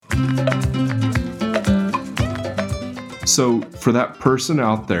So for that person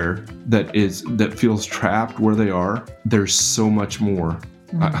out there that feels trapped where they are, there's so much more.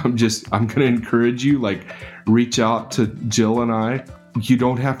 I'm going to encourage you, reach out to Jill and I. You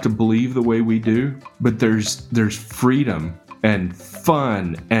don't have to believe the way we do, but there's freedom and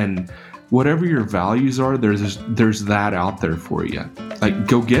fun and whatever your values are, there's that out there for you.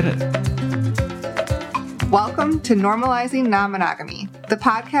 Go get it. Welcome to Normalizing Non-Monogamy, the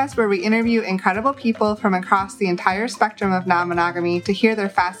podcast where we interview incredible people from across the entire spectrum of non-monogamy to hear their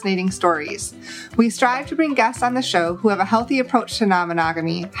fascinating stories. We strive to bring guests on the show who have a healthy approach to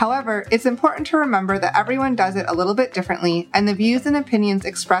non-monogamy. However, it's important to remember that everyone does it a little bit differently, and the views and opinions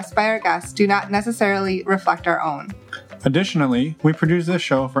expressed by our guests do not necessarily reflect our own. Additionally, we produce this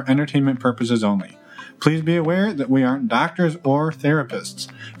show for entertainment purposes only. Please be aware that we aren't doctors or therapists.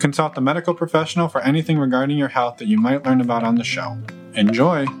 Consult a medical professional for anything regarding your health that you might learn about on the show.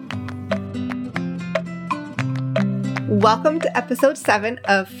 Enjoy! Welcome to episode 7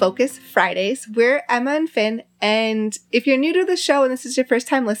 of Focus Fridays. We're Emma and Finn, and if you're new to the show and this is your first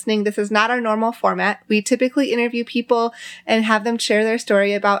time listening, this is not our normal format. We typically interview people and have them share their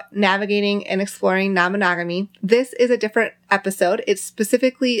story about navigating and exploring non-monogamy. This is a different episode. It's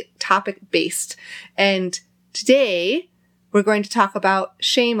specifically topic-based, and today we're going to talk about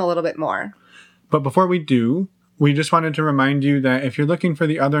shame a little bit more. But before we do, we just wanted to remind you that if you're looking for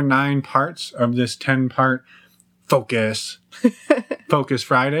the other 9 parts of this 10-part Focus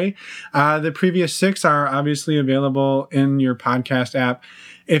Friday. The previous 6 are obviously available in your podcast app.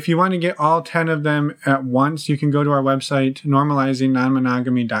 If you want to get all 10 of them at once, you can go to our website,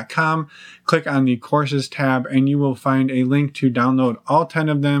 normalizingnonmonogamy.com, click on the courses tab, and you will find a link to download all 10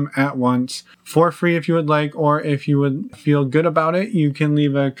 of them at once for free if you would like, or if you would feel good about it, you can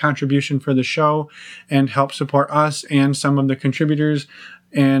leave a contribution for the show and help support us and some of the contributors.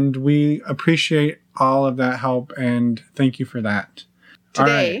 And we appreciate all of that help, and thank you for that.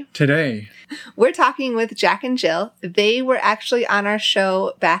 Today, we're talking with Jack and Jill. They were actually on our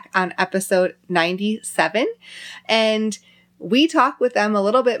show back on episode 97, and we talk with them a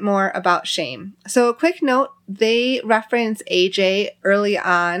little bit more about shame. So a quick note, they reference AJ early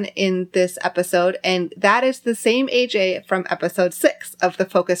on in this episode, and that is the same AJ from episode 6 of the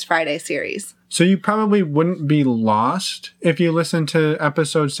Focus Friday series. So you probably wouldn't be lost if you listened to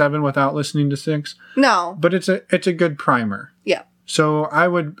episode 7 without listening to 6. No. But it's a good primer. Yeah. So I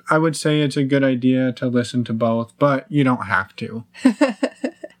would say it's a good idea to listen to both, but you don't have to.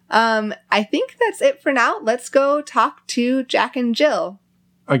 I think that's it for now. Let's go talk to Jack and Jill.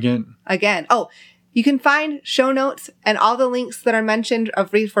 Again. Oh, you can find show notes and all the links that are mentioned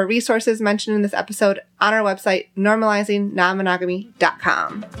for resources mentioned in this episode on our website,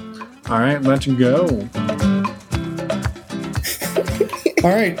 normalizingnonmonogamy.com. All right, let's go. All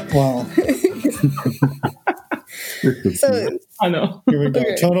right, well. So, I know. Here we go.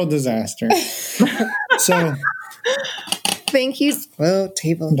 Okay. Total disaster. So. Thank you. Well,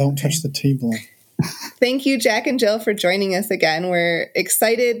 table. Don't touch the table. Thank you, Jack and Jill, for joining us again. We're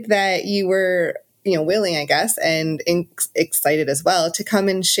excited that you were, willing, I guess, and excited as well to come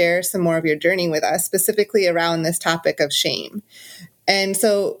and share some more of your journey with us, specifically around this topic of shame. And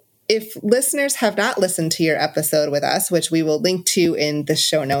so if listeners have not listened to your episode with us, which we will link to in the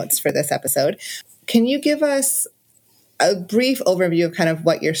show notes for this episode, can you give us a brief overview of kind of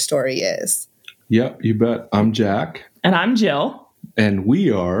what your story is? Yep, you bet. I'm Jack. And I'm Jill. And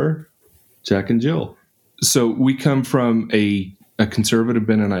we are Jack and Jill. So we come from a conservative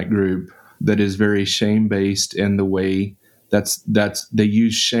Mennonite group that is very shame-based in the way they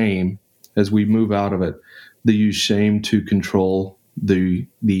use shame as we move out of it. They use shame to control the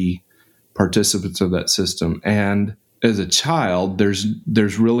participants of that system. And as a child,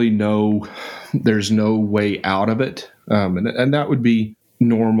 there's really no way out of it. And that would be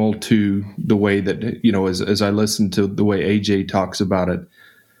normal to the way that, as I listen to the way AJ talks about it,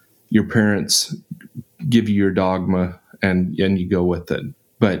 your parents give you your dogma and you go with it.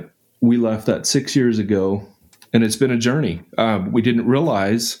 But we left that 6 years ago, and it's been a journey. We didn't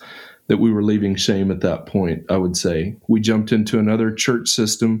realize that we were leaving shame at that point, I would say. We jumped into another church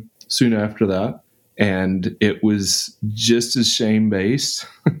system soon after that, and it was just as shame-based.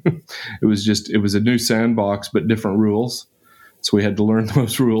 It was a new sandbox, but different rules. So we had to learn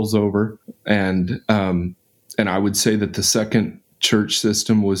those rules over. And I would say that the second church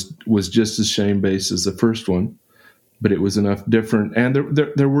system was just as shame-based as the first one, but it was enough different. And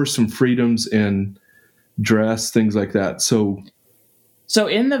there were some freedoms in dress, things like that. So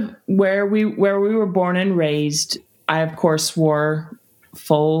in where we were born and raised, I of course wore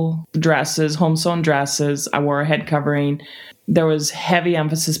full dresses, home sewn dresses. I wore a head covering. there was heavy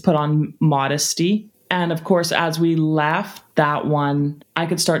emphasis put on modesty. And of course, as we left that one, I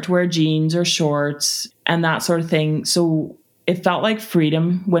could start to wear jeans or shorts and that sort of thing. So it felt like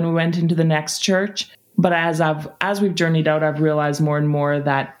freedom when we went into the next church. But as we've journeyed out, I've realized more and more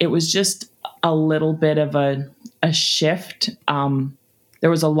that it was just a little bit of a shift. There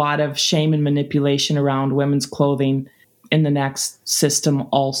was a lot of shame and manipulation around women's clothing in the next system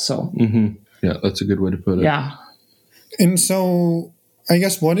also. Mm-hmm. Yeah, that's a good way to put it. Yeah. And so I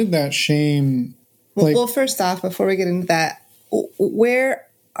guess what did that shame... Well, first off, before we get into that, where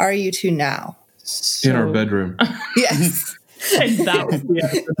are you two now? In our bedroom. Yes. And that was the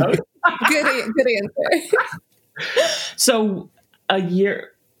episode. Good answer. So a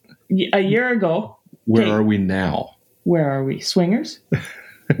year ago. Where are we now? Where are we? Swingers?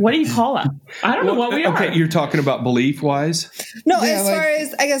 What do you call it? I don't know what we are. Okay, you're talking about belief-wise? No, yeah, as far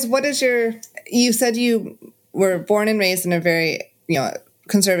as, I guess, what is you said you were born and raised in a very,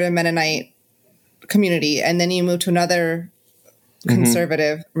 conservative Mennonite community, and then you moved to another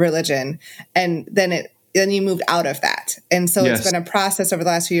conservative religion, and then you moved out of that. And so It's been a process over the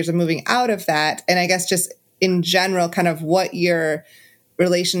last few years of moving out of that. And I guess just in general, kind of what your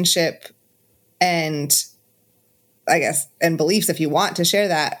relationship and beliefs, if you want to share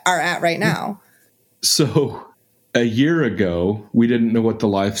that, are at right now. So a year ago, we didn't know what the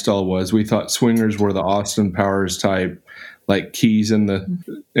lifestyle was. We thought swingers were the Austin Powers type, like keys in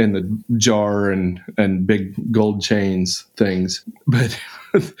the jar and big gold chains things. But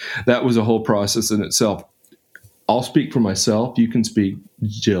that was a whole process in itself. I'll speak for myself. You can speak,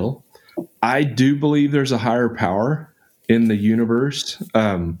 Jill. I do believe there's a higher power in the universe.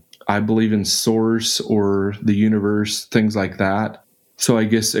 I believe in source or the universe, things like that. So I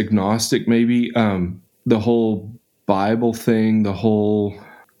guess agnostic, maybe. The whole Bible thing, the whole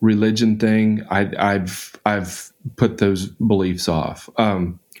religion thing, I've put those beliefs off.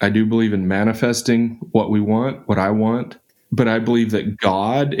 I do believe in manifesting what we want, what I want, but I believe that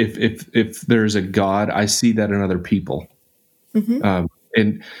God, if there's a God, I see that in other people. Mm-hmm.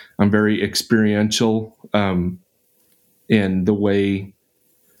 And I'm very experiential in the way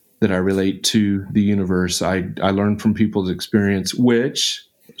that I relate to the universe. I learn from people's experience, which,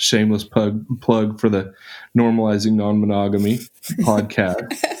 shameless plug for the Normalizing Non-Monogamy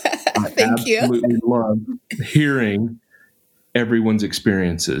podcast. Thank you. I absolutely love hearing everyone's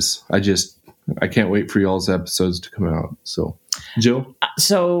experiences. I can't wait for y'all's episodes to come out. So, Jill?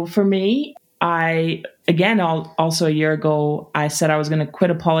 So for me, also a year ago, I said I was going to quit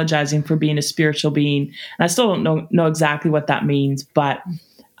apologizing for being a spiritual being. And I still don't know exactly what that means, but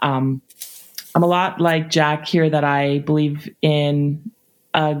I'm a lot like Jack here, that I believe in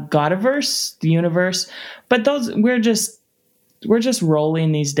a Godiverse, the universe, but we're just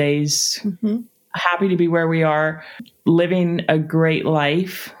rolling these days. Mm-hmm. Happy to be where we are, living a great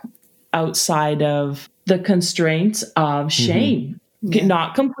life outside of the constraints of shame. Mm-hmm. Yeah.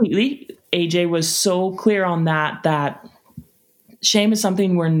 Not completely. AJ was so clear on that shame is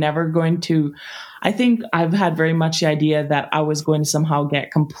something we're never going to. I think I've had very much the idea that I was going to somehow get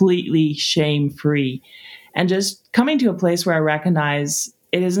completely shame-free, and just coming to a place where I recognize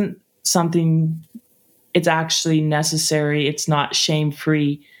it isn't something, it's actually necessary. It's not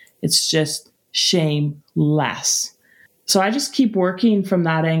shame-free. It's just shameless. So I just keep working from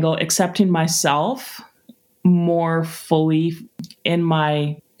that angle, accepting myself more fully in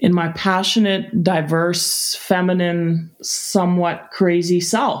my passionate, diverse, feminine, somewhat crazy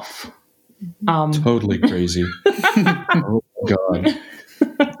self. Totally crazy. Oh my God.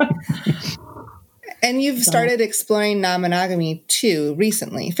 And you've started exploring non-monogamy too,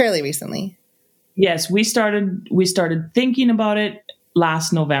 fairly recently. Yes, we started thinking about it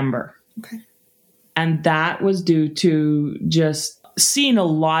last November. Okay. And that was due to just seeing a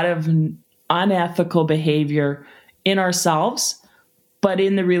lot of unethical behavior in ourselves, but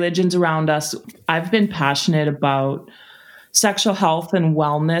in the religions around us. I've been passionate about sexual health and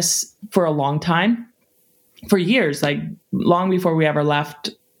wellness for a long time, for years, like long before we ever left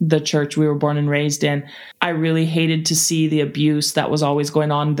the church we were born and raised in. I really hated to see the abuse that was always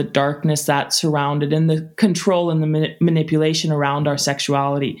going on, the darkness that surrounded, and the control and the manipulation around our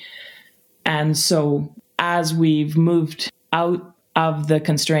sexuality. And so as we've moved out of the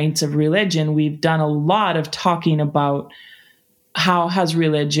constraints of religion, we've done a lot of talking about how has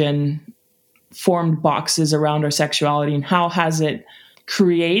religion formed boxes around our sexuality, and how has it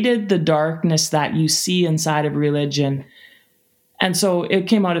created the darkness that you see inside of religion. And so it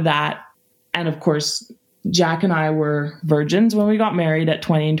came out of that. And of course, Jack and I were virgins when we got married at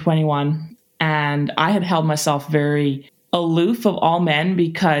 20 and 21. And I had held myself very aloof of all men,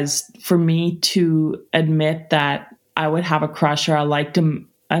 because for me to admit that I would have a crush or I liked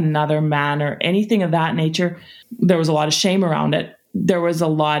another man or anything of that nature, there was a lot of shame around it. There was a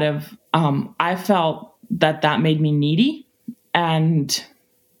lot of, I felt that made me needy and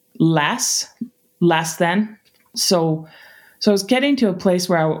less than. So I was getting to a place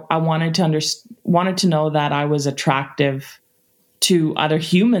where I wanted to know that I was attractive to other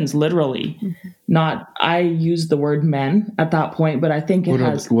humans, literally. Mm-hmm. Not, I used the word men at that point, but I think what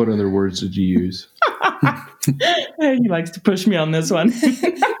other words did you use? He likes to push me on this one.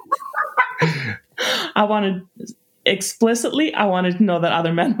 I wanted to know that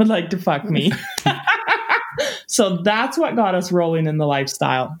other men would like to fuck me. So that's what got us rolling in the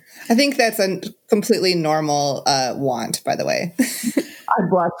lifestyle. I think that's a completely normal want, by the way. I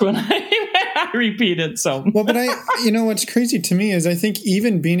blushed when I repeat it. So well, but what's crazy to me is I think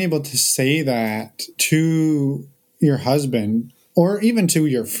even being able to say that to your husband or even to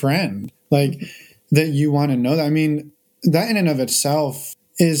your friend, like that you want to know that. I mean, that in and of itself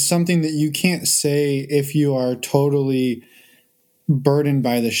is something that you can't say if you are totally burdened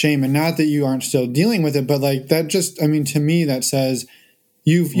by the shame, and not that you aren't still dealing with it, but like that just, I mean, to me, that says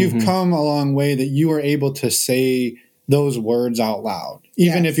you've come a long way that you are able to say those words out loud,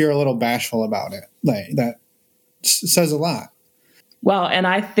 even if you're a little bashful about it. Like that says a lot. Well, and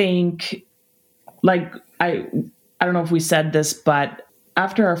I think like, I don't know if we said this, but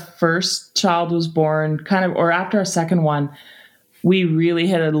after our first child was born, or after our second one, we really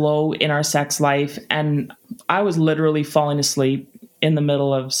hit a low in our sex life. And I was literally falling asleep in the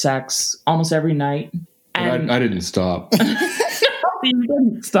middle of sex almost every night. And I didn't stop. No, he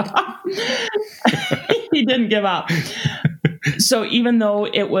didn't stop. He didn't give up. So even though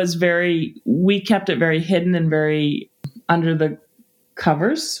we kept it very hidden and very under the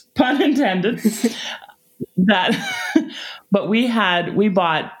covers, pun intended, but we must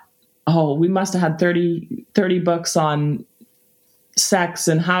have had 30 books on sex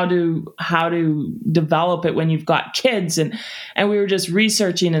and how to develop it when you've got kids, and we were just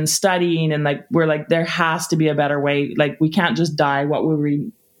researching and studying, and like we're like, there has to be a better way. Like we can't just die. What were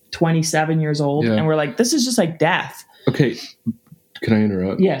we, 27 years old? Yeah. And we're like, this is just like death. Okay, can I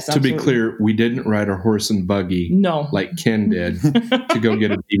interrupt? Yes, absolutely. To be clear, we didn't ride our horse and buggy, no, like Ken did, to go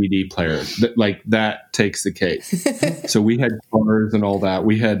get a DVD player. Like that takes the cake. So we had cars and all that.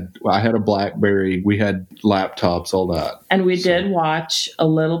 I had a BlackBerry. We had laptops, all that. And we did watch a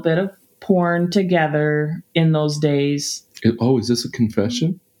little bit of porn together in those days. Is this a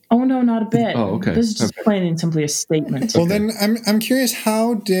confession? Oh no, not a bit. Oh, okay. This is just plain and simply a statement. Well, then I'm curious,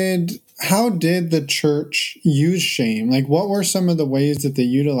 how did the church use shame? Like, what were some of the ways that they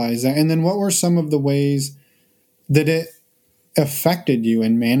utilized that? And then what were some of the ways that it affected you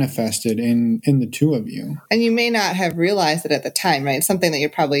and manifested in the two of you? And you may not have realized it at the time, right? It's something that you're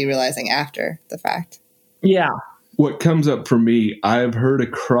probably realizing after the fact. Yeah. What comes up for me, I've heard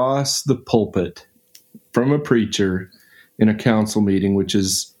across the pulpit from a preacher in a council meeting, which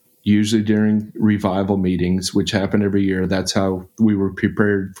is usually during revival meetings, which happen every year. That's how we were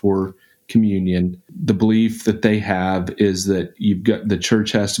prepared for communion. The belief that they have is that the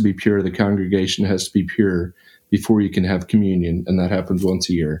church has to be pure, the congregation has to be pure before you can have communion, and that happens once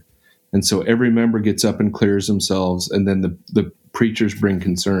a year. And so every member gets up and clears themselves, and then the preachers bring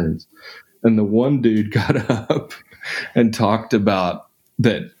concerns. And the one dude got up and talked about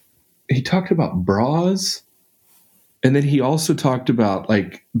that. He talked about bras. And then he also talked about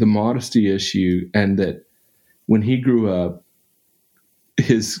like the modesty issue, and that when he grew up,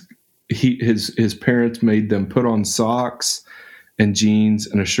 his parents made them put on socks and jeans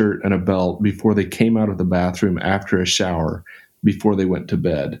and a shirt and a belt before they came out of the bathroom after a shower, before they went to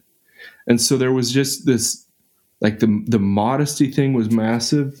bed. And so there was just this, like the modesty thing was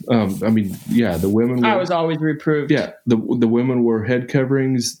massive. The women. I was always reproved. Yeah, the women wore head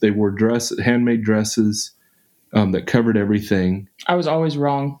coverings. They wore handmade dresses. That covered everything. I was always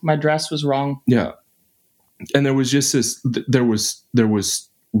wrong. My dress was wrong. Yeah. And there was just this, there was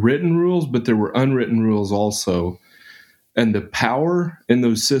written rules, but there were unwritten rules also. And the power in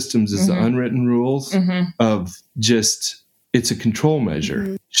those systems is the unwritten rules of just, it's a control measure.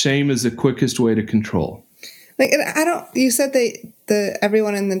 Mm-hmm. Shame is the quickest way to control. Like, you said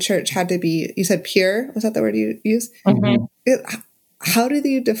everyone in the church had to be, you said pure? Was that the word you used? Mm-hmm. How do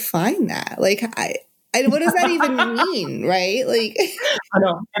you define that? Like, what does that even mean, right? Like, I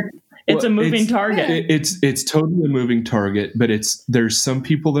know it's a moving target. It's totally a moving target, but there's some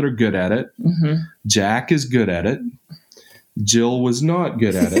people that are good at it. Mm-hmm. Jack is good at it. Jill was not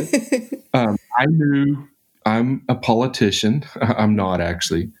good at it. I knew I'm a politician. I'm not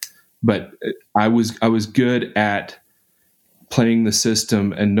actually, but I was good at playing the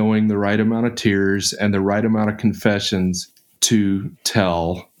system and knowing the right amount of tears and the right amount of confessions to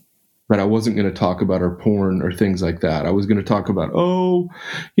tell. But I wasn't going to talk about our porn or things like that. I was going to talk about,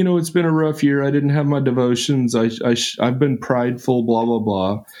 it's been a rough year. I didn't have my devotions. I've been prideful, blah, blah,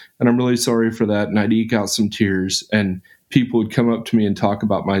 blah. And I'm really sorry for that. And I'd eke out some tears, and people would come up to me and tell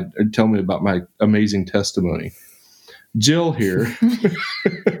me about my amazing testimony. Jill here.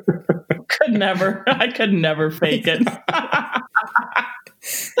 I could never fake it.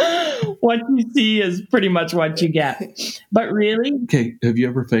 What you see is pretty much what you get. But really? Okay. Have you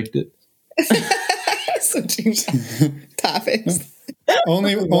ever faked it? Switching topics.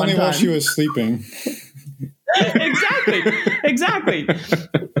 Only while she was sleeping. Exactly.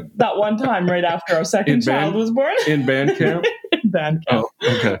 That one time right after our second child was born. In band camp? In band camp.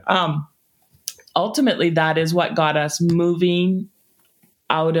 Oh, okay. Ultimately, that is what got us moving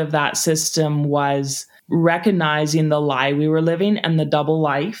out of that system, was recognizing the lie we were living and the double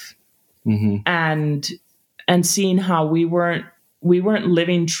life, and seeing how we weren't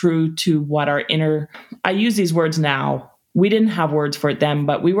living true to what our inner, I use these words now, we didn't have words for it then,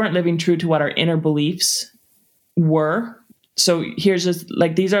 but we weren't living true to what our inner beliefs were. So here's just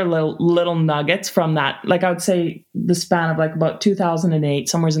like, these are little nuggets from that. Like, I would say the span of like about 2008,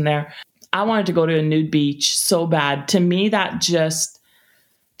 somewhere's in there. I wanted to go to a nude beach so bad. To me, that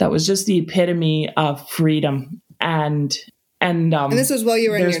was just the epitome of freedom. And this was while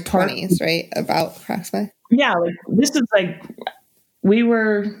you were in your 20s, right? About approximately. Yeah, like this is like, we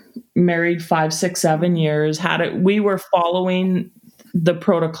were married 5, 6, 7 years. We were following the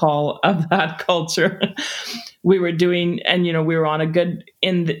protocol of that culture. We were doing, and we were on a good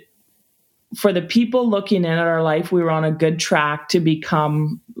for the people looking in at our life, we were on a good track to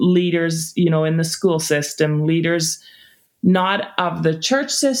become leaders, in the school system, leaders, not of the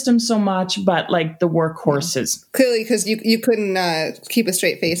church system so much, but like the workhorses. Clearly, because you couldn't keep a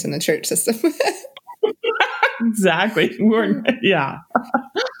straight face in the church system. Exactly. Yeah.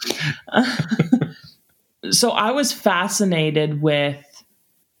 So I was fascinated with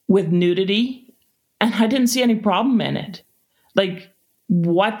nudity, and I didn't see any problem in it. Like,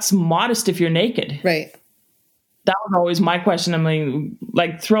 what's modest if you're naked? Right. That was always my question. I mean,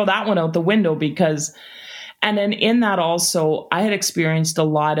 like, throw that one out the window, because, and then in that also, I had experienced a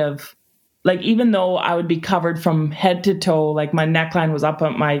lot of, like, even though I would be covered from head to toe, like my neckline was up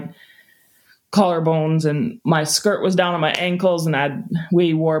at my collarbones and my skirt was down on my ankles, and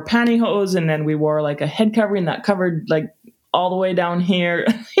we wore pantyhose, and then we wore like a head covering that covered like all the way down here.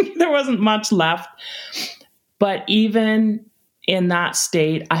 There wasn't much left. But even in that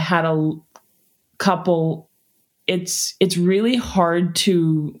state, I had a couple, it's really hard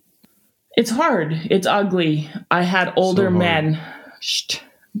to, it's hard. It's ugly. I had older men.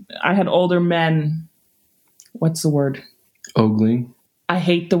 I had older men. What's the word? Ogling. I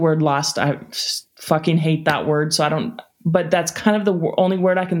hate the word lust. I fucking hate that word. So I don't, but that's kind of the only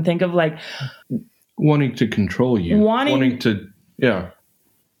word I can think of, like wanting to control you. Wanting to, yeah.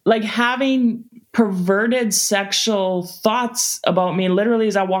 Like having perverted sexual thoughts about me literally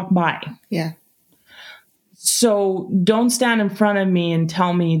as I walk by. Yeah. So don't stand in front of me and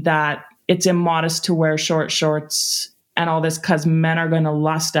tell me that it's immodest to wear short shorts and all this because men are going to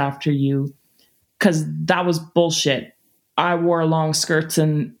lust after you, because that was bullshit. I wore long skirts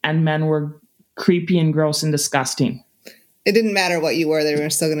and men were creepy and gross and disgusting. It didn't matter what you wore. They were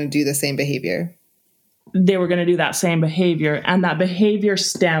still going to do the same behavior. They were going to do that same behavior. And that behavior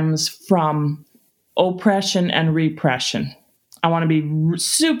stems from oppression and repression. I want to be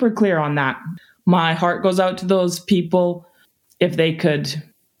super clear on that. My heart goes out to those people. If they could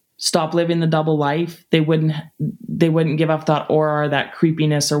stop living the double life, they wouldn't give up that aura or that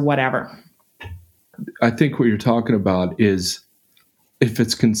creepiness or whatever. I think what you're talking about is if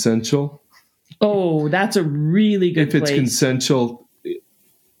it's consensual. Oh, that's a really good place. If it's consensual,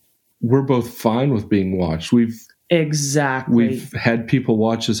 we're both fine with being watched. We've had people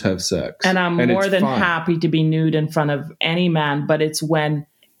watch us have sex. And I'm more than happy to be nude in front of any man, but it's when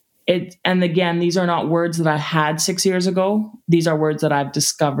and again, these are not words that I had 6 years ago. These are words that I've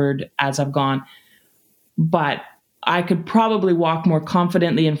discovered as I've gone. But I could probably walk more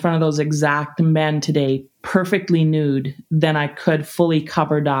confidently in front of those exact men today, perfectly nude, than I could fully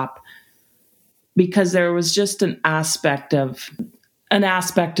covered up, because there was just an aspect of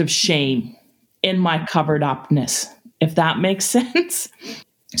shame in my covered upness, if that makes sense.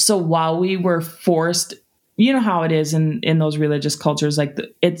 So while we were forced, you know how it is in those religious cultures, like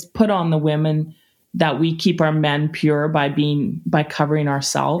it's put on the women that we keep our men pure by covering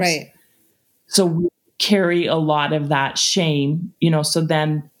ourselves. Right. So we carry a lot of that shame, so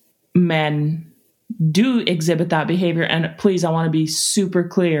then men do exhibit that behavior, and please, I want to be super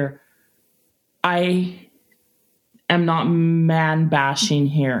clear, I am not man bashing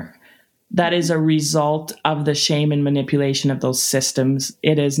here. That is a result of the shame and manipulation of those systems.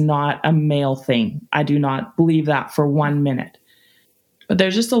 It is not a male thing. I do not believe that for 1 minute. But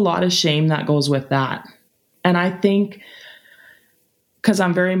there's just a lot of shame that goes with that. And I think because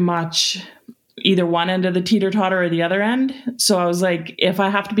I'm very much either one end of the teeter-totter or the other end. So I was like, if I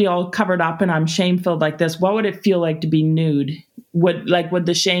have to be all covered up and I'm shame-filled like this, what would it feel like to be nude? Would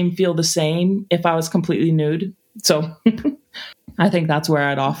the shame feel the same if I was completely nude? So I think that's where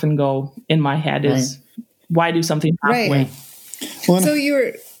I'd often go in my head is, why do something halfway? Right. So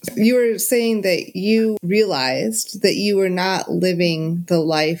you were saying that you realized that you were not living the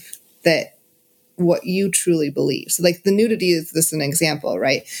life that what you truly believe. So like the nudity is this an example,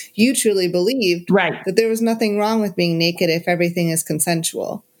 right? You truly believed that there was nothing wrong with being naked if everything is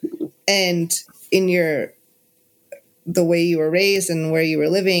consensual. And in the way you were raised and where you were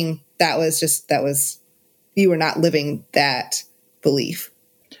living, you were not living that belief.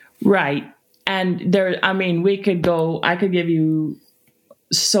 Right. And I could give you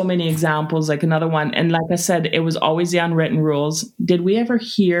so many examples, like another one. And like I said, it was always the unwritten rules. Did we ever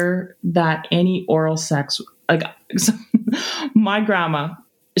hear that any oral sex, like my grandma,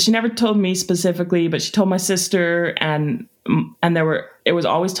 she never told me specifically, but she told my sister and it was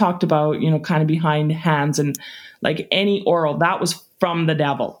always talked about, kind of behind hands and like any oral, that was from the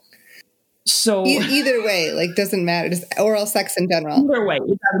devil. So either way, like doesn't matter, just oral sex in general. Either way,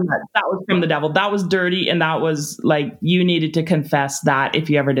 it doesn't matter. That was from the devil. That was dirty, and that was like you needed to confess that if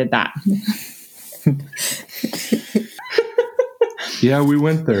you ever did that. Yeah, we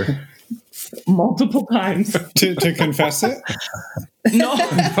went there multiple times to confess it. No.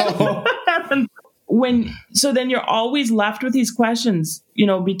 So then you're always left with these questions.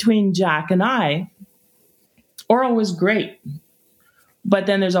 Between Jack and I, oral was great. But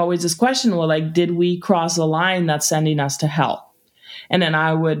then there's always this question, well, like, did we cross a line that's sending us to hell? And then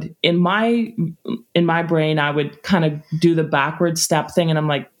I would, in my brain, I would kind of do the backward step thing. And I'm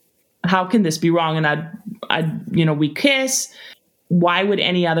like, how can this be wrong? And we kiss. Why would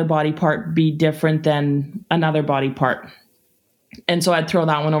any other body part be different than another body part? And so I'd throw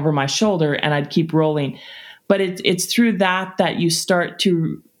that one over my shoulder and I'd keep rolling. But it's through that you start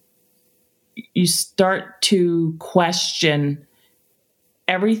to question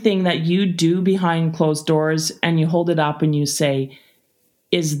everything that you do behind closed doors, and you hold it up and you say,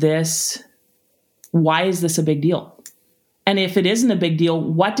 why is this a big deal? And if it isn't a big deal,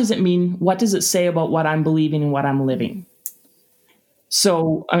 what does it mean? What does it say about what I'm believing and what I'm living?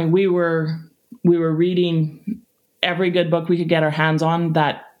 So, we were reading every good book we could get our hands on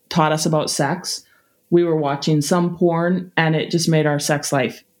that taught us about sex. We were watching some porn, and it just made our sex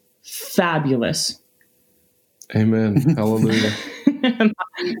life fabulous. Amen. Hallelujah. And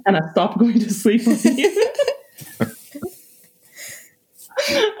I stopped going to sleep on it.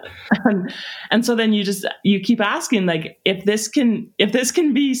 and so then you keep asking, like, if this can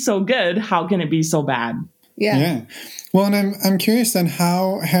be so good, how can it be so bad? Yeah. Well, and I'm curious then,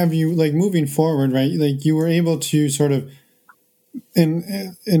 how have you, like, moving forward, right? Like, you were able to sort of, and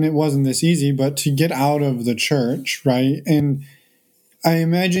it wasn't this easy, but to get out of the church, right? And I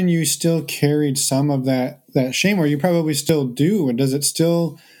imagine you still carried some of that shame, or you probably still do. And does it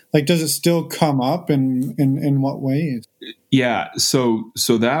still come up in what ways? Yeah. So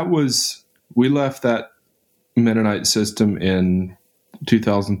that was, we left that Mennonite system in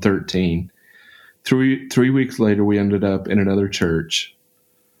 2013. Three weeks later, we ended up in another church.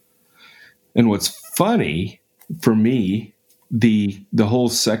 And what's funny for me, the whole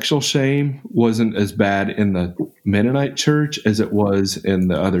sexual shame wasn't as bad in the Mennonite church as it was in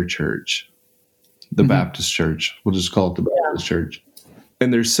the other church, the Baptist church. We'll just call it the Baptist church.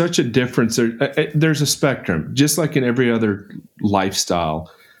 And there's such a difference. There's a spectrum, just like in every other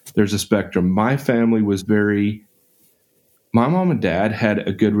lifestyle. There's a spectrum. My family was my mom and dad had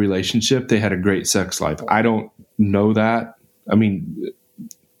a good relationship. They had a great sex life. I don't know that. They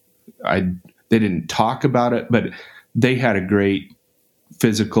didn't talk about it, but they had a great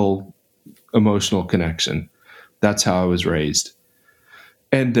physical, emotional connection. That's how I was raised.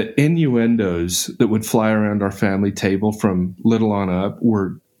 And the innuendos that would fly around our family table from little on up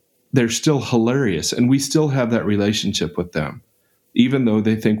they're still hilarious. And we still have that relationship with them, even though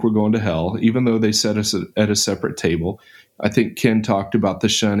they think we're going to hell, even though they set us at a separate table. I think Ken talked about the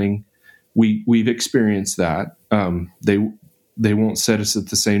shunning. We've experienced that. They won't set us at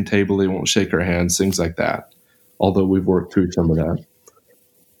the same table. They won't shake our hands, things like that. Although we've worked through some of that.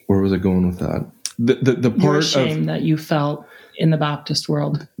 Where was I going with that? the Your part shame of that you felt in the Baptist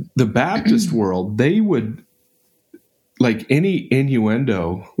world. the Baptist world, they would, like, any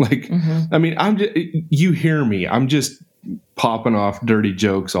innuendo, like, I mean, you hear me, I'm just popping off dirty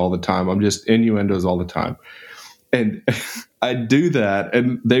jokes all the time. I'm just innuendos all the time. And I'd do that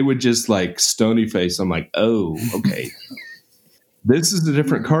and they would just like stony face. I'm like, oh, okay. This is a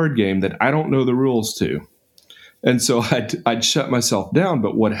different card game that I don't know the rules to. And so I'd shut myself down.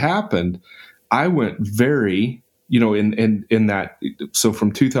 But what happened, I went very, in that, so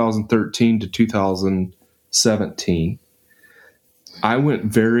from 2013 to 2017, I went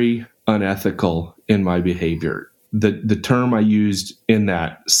very unethical in my behavior. The term I used in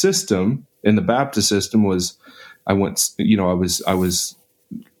that system, in the Baptist system, was I was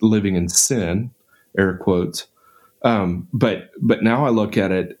living in sin, air quotes. But now I look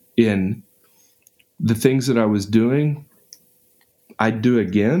at it in the things that I was doing, I'd do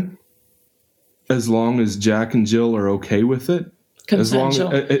again, as long as Jack and Jill are okay with it.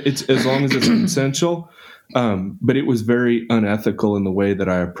 Consensual. As long as it's consensual. But it was very unethical in the way that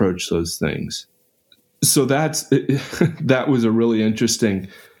I approached those things. So that was a really interesting,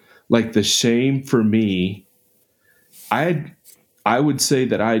 like, the shame for me. I would say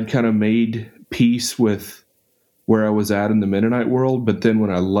that I had kind of made peace with where I was at in the Mennonite world. But then when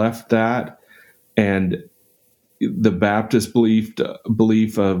I left that and the Baptist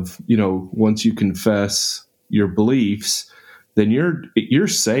belief of, once you confess your beliefs, then you're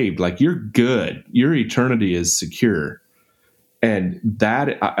saved. Like, you're good. Your eternity is secure. And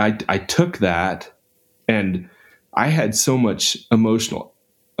that I took that, and I had so much emotional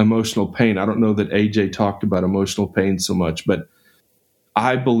pain. I don't know that AJ talked about emotional pain so much, but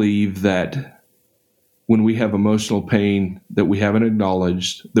I believe that when we have emotional pain that we haven't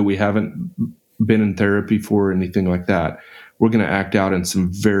acknowledged, that we haven't been in therapy for, or anything like that, we're going to act out in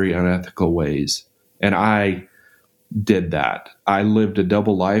some very unethical ways. And I did that. I lived a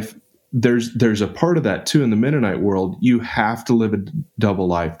double life. There's a part of that too in the Mennonite world. You have to live a double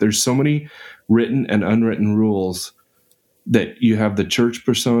life. There's so many written and unwritten rules that you have the church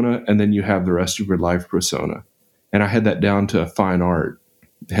persona and then you have the rest of your life persona. And I had that down to a fine art,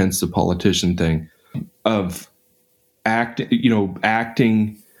 hence the politician thing of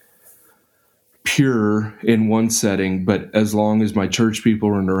acting pure in one setting, but as long as my church people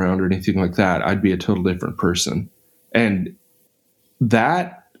weren't around or anything like that, I'd be a total different person. And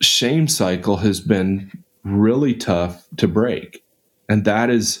that shame cycle has been really tough to break. And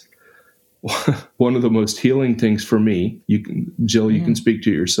that is one of the most healing things for me. Jill, you can speak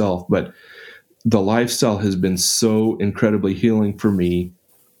to it yourself, but the lifestyle has been so incredibly healing for me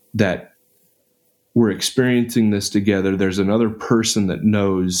that we're experiencing this together. There's another person that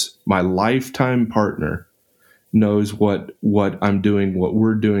knows, my lifetime partner knows what I'm doing, what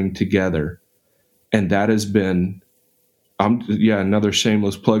we're doing together. And that has been, another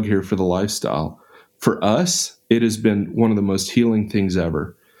shameless plug here for the lifestyle. For us, it has been one of the most healing things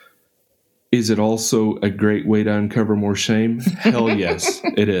ever. Is it also a great way to uncover more shame? Hell yes,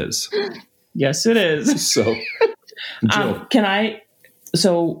 it is. Yes, it is. So, Jill. Can I?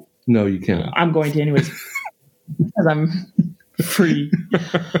 So, no, you can't. I'm going to anyways because I'm free.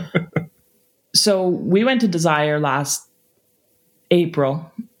 So we went to Desire last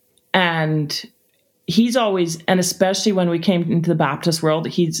April, and he's always, and especially when we came into the Baptist world,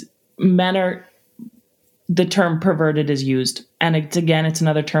 men are, the term perverted is used. And it's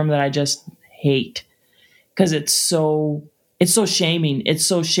another term that I just hate because it's so shaming. It's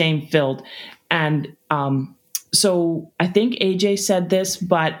so shame filled. And, so I think AJ said this,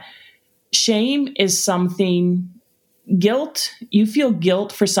 but shame is something, guilt, you feel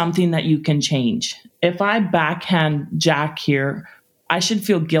guilt for something that you can change. If I backhand Jack here, I should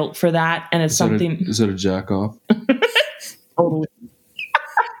feel guilt for that. And it's something. Is it a jack off? Totally.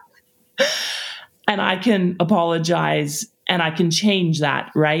 And I can apologize and I can change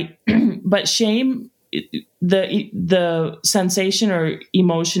that, right? But shame, the sensation or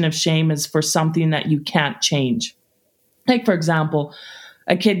emotion of shame is for something that you can't change. Like, for example,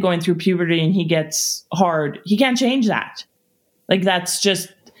 a kid going through puberty and he gets hard, he can't change that. Like, that's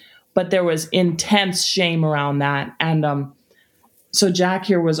just, but there was intense shame around that. And so Jack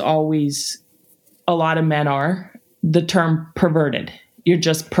here was always, a lot of men are, the term perverted. You're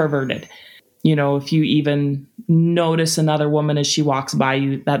just perverted. If you even notice another woman as she walks by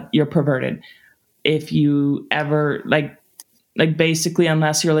you, that you're perverted. If you ever, like basically,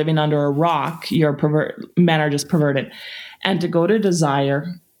 unless you're living under a rock, men are just perverted. And to go to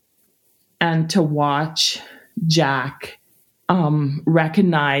Desire and to watch Jack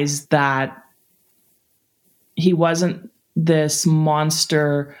recognize that he wasn't this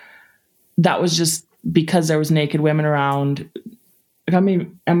monster that was just because there was naked women around. I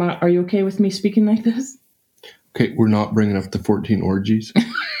mean, Emma, are you okay with me speaking like this? Okay, we're not bringing up the 14 orgies.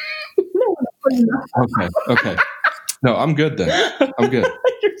 Okay. No, I'm good then. I'm good.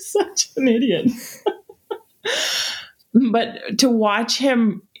 You're such an idiot. But to watch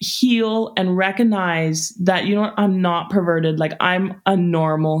him heal and recognize that, you know what, I'm not perverted. Like, I'm a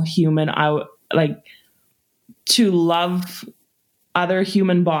normal human. To love other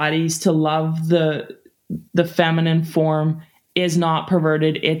human bodies, to love the feminine form is not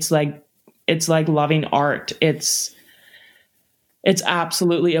perverted. It's like loving art. It's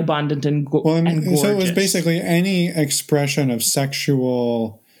absolutely abundant and gorgeous. So it was basically any expression of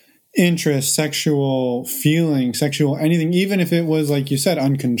sexual interest, sexual feeling, sexual anything, even if it was, like you said,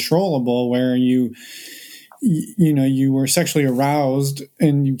 uncontrollable, where you were sexually aroused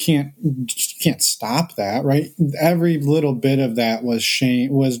and you can't stop that, right? Every little bit of that was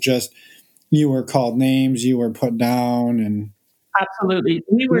just, you were called names, you were put down, and absolutely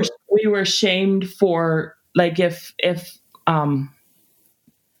we were shamed for, like, if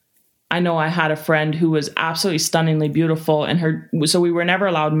I know I had a friend who was absolutely stunningly beautiful, and so we were never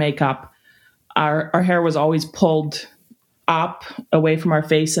allowed makeup. Our hair was always pulled up away from our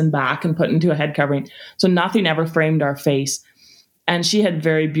face and back and put into a head covering. So nothing ever framed our face. And she had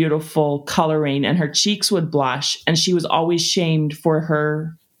very beautiful coloring, and her cheeks would blush. And she was always shamed for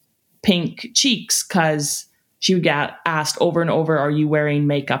her pink cheeks because she would get asked over and over, "Are you wearing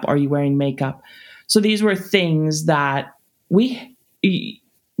makeup? Are you wearing makeup?" So these were things that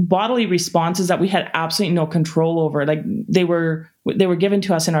bodily responses that we had absolutely no control over. Like, they were given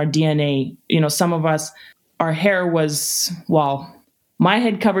to us in our DNA. You know, some of us, our hair was, my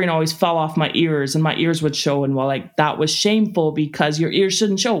head covering always fell off my ears and my ears would show. And that was shameful because your ears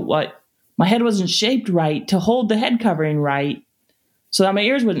shouldn't show. My head wasn't shaped right to hold the head covering right, so that my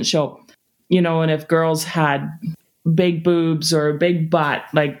ears wouldn't show. You know, and if girls had big boobs or a big butt,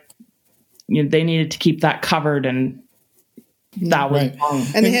 they needed to keep that covered, and that was wrong.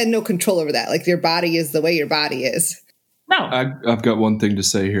 And they had no control over that. Like, your body is the way your body is. No. I've got one thing to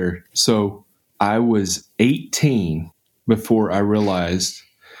say here. So I was 18 before I realized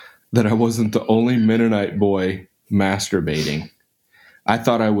that I wasn't the only Mennonite boy masturbating. I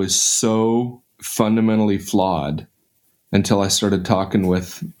thought I was so fundamentally flawed until I started talking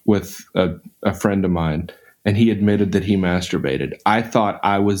with a friend of mine, and he admitted that he masturbated. I thought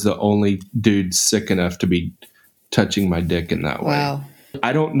I was the only dude sick enough to be touching my dick in that way. Wow.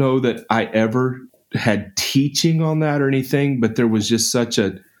 I don't know that I ever had teaching on that or anything, but there was just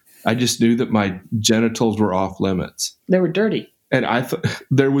I just knew that my genitals were off limits. They were dirty. And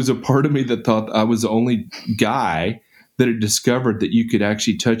there was a part of me that thought I was the only guy that had discovered that you could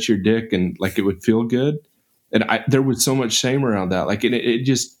actually touch your dick and it would feel good. And there was so much shame around that.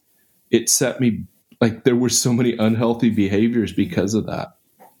 It set me, there were so many unhealthy behaviors because of that.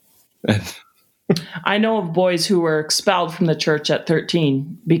 And I know of boys who were expelled from the church at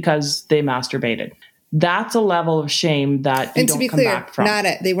 13 because they masturbated. That's a level of shame that you don't come back from.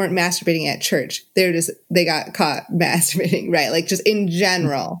 They weren't masturbating at church. They got caught masturbating, right? Like, just in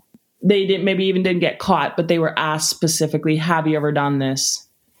general. They didn't get caught, but they were asked specifically, "Have you ever done this?"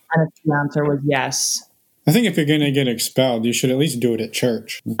 And the answer was yes. I think if you're going to get expelled, you should at least do it at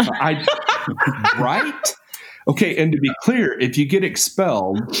church. Right? Okay, and to be clear, if you get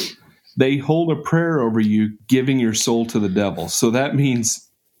expelled, they hold a prayer over you, giving your soul to the devil. So that means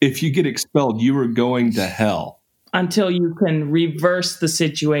if you get expelled, you are going to hell. Until you can reverse the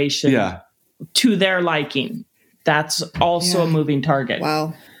situation to their liking. That's also a moving target.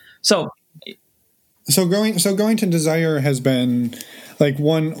 Wow. So going to Desire has been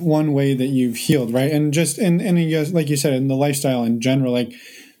one way that you've healed, right? And just and like you said, in the lifestyle in general,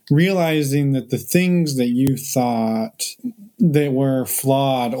 realizing that the things that you thought that were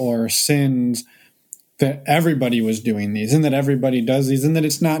flawed or sins, that everybody was doing these and that everybody does these, and that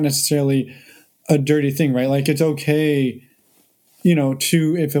it's not necessarily a dirty thing, right? It's okay,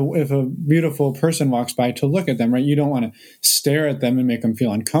 to if a beautiful person walks by, to look at them, right? You don't want to stare at them and make them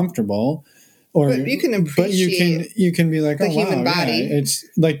feel uncomfortable. But you can appreciate you can be like, the oh, human wow, body. Yeah. It's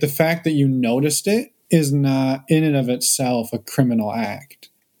the fact that you noticed it is not in and of itself a criminal act.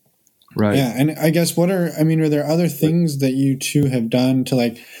 Right. Yeah. And I guess are there other things that you two have done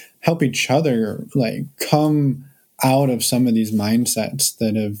to help each other come out of some of these mindsets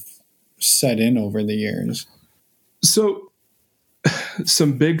that have set in over the years? So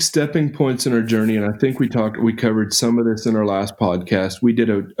some big stepping points in our journey, and I think we covered some of this in our last podcast. We did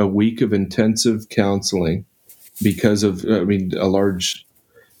a week of intensive counseling because of, a large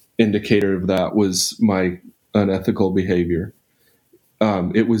indicator of that was my unethical behavior.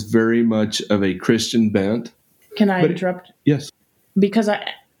 It was very much of a Christian bent. Can I interrupt? Yes. Because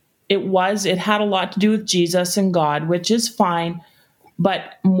it had a lot to do with Jesus and God, which is fine.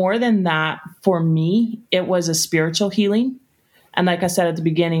 But more than that, for me, it was a spiritual healing. And like I said at the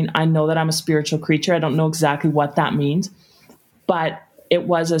beginning, I know that I'm a spiritual creature. I don't know exactly what that means, but it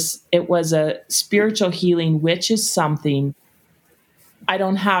was a spiritual healing, which is something I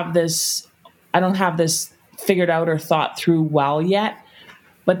don't have this figured out or thought through well yet.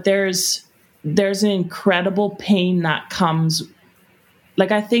 But there's an incredible pain that comes.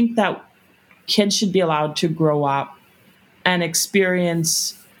 Like, I think that kids should be allowed to grow up and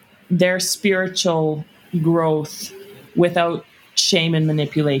experience their spiritual growth without shame and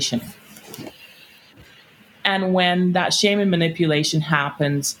manipulation. And when that shame and manipulation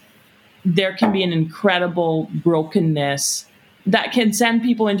happens, there can be an incredible brokenness that can send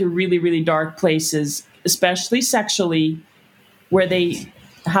people into really, really dark places, especially sexually, where they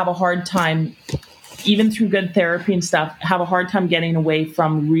have a hard time, even through good therapy and stuff, have a hard time getting away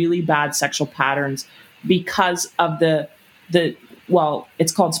from really bad sexual patterns because of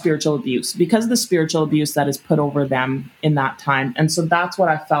it's called spiritual abuse, because of the spiritual abuse that is put over them in that time. And so that's what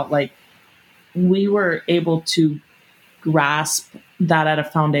I felt like we were able to grasp that at a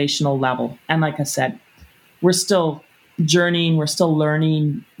foundational level. And like I said, we're still journeying, we're still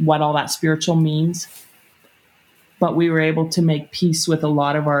learning what all that spiritual means. But we were able to make peace with a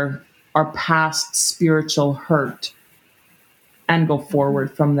lot of our past spiritual hurt and go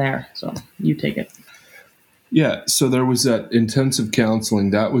forward from there. So you take it. Yeah, so there was that intensive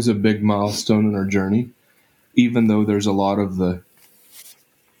counseling. That was a big milestone in our journey, even though there's a lot of the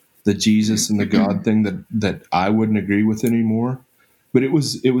Jesus and the God thing that I wouldn't agree with anymore. But it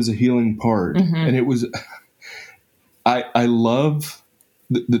was a healing part. Mm-hmm. And it was, I love,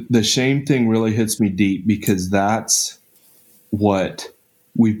 the shame thing really hits me deep because that's what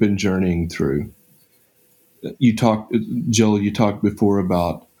we've been journeying through. Jill, you talked before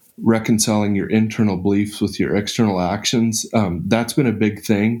about reconciling your internal beliefs with your external actions. That's been a big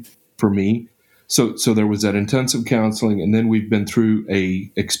thing for me. So there was that intensive counseling, and then we've been through a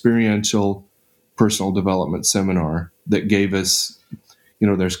experiential personal development seminar that gave us,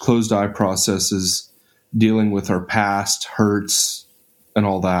 there's closed eye processes dealing with our past hurts and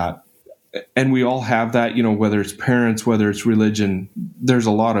all that. And we all have that, whether it's parents, whether it's religion, there's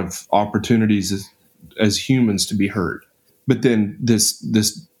a lot of opportunities as humans to be hurt. But then this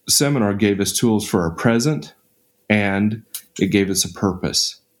seminar gave us tools for our present, and it gave us a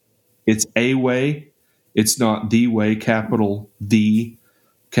purpose. It's a way. It's not the way, capital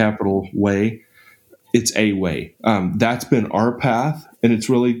way. It's a way. That's been our path, and it's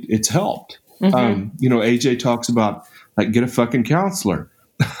helped. Mm-hmm. AJ talks about get a fucking counselor.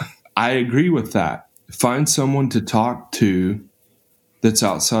 I agree with that. Find someone to talk to that's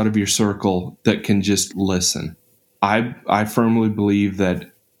outside of your circle that can just listen. I firmly believe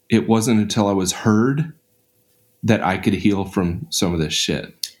that it wasn't until I was heard that I could heal from some of this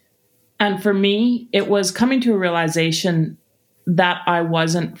shit. And for me, it was coming to a realization that I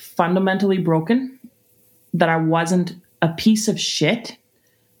wasn't fundamentally broken, that I wasn't a piece of shit,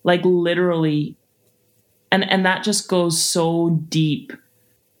 literally. And that just goes so deep.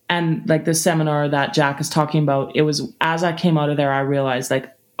 And the seminar that Jack is talking about, it was as I came out of there, I realized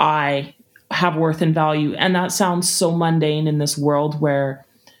I have worth and value. And that sounds so mundane in this world where,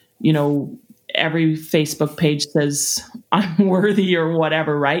 every Facebook page says I'm worthy or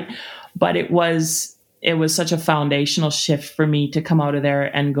whatever, right? But it was such a foundational shift for me to come out of there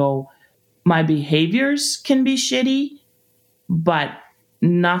and go, my behaviors can be shitty, but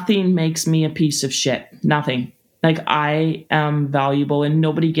nothing makes me a piece of shit. Nothing. I am valuable, and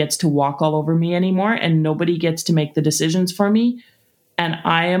nobody gets to walk all over me anymore, and nobody gets to make the decisions for me. And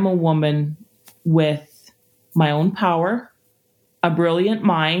I am a woman with my own power, a brilliant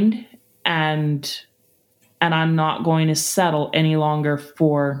mind, and I'm not going to settle any longer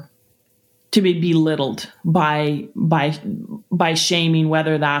to be belittled by shaming,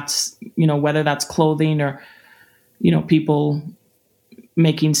 whether that's clothing or, people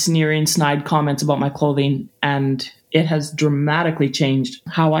making sneering, snide comments about my clothing. And it has dramatically changed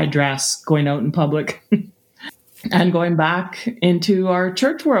how I dress going out in public and going back into our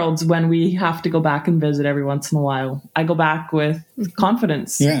church worlds when we have to go back and visit every once in a while. I go back with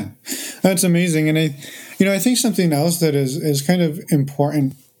confidence. Yeah, that's amazing. And I think something else that is kind of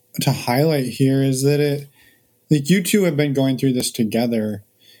important to highlight here is that you two have been going through this together.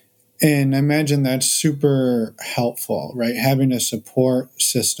 And I imagine that's super helpful, right? Having a support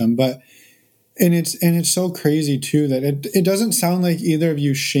system. And it's so crazy too that it doesn't sound like either of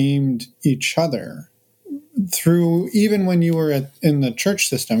you shamed each other. through, even when you were in the church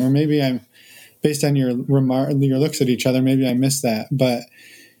system, or maybe I'm based on your looks at each other, maybe I missed that, but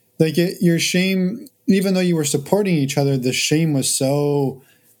like your shame, even though you were supporting each other, the shame was so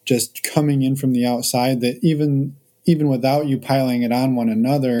just coming in from the outside that even without you piling it on one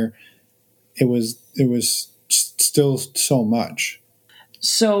another, it was still so much.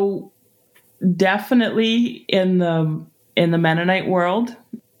 So definitely in the Mennonite world,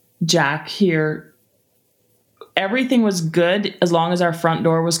 Jack here, everything was good as long as our front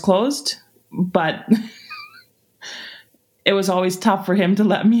door was closed, but it was always tough for him to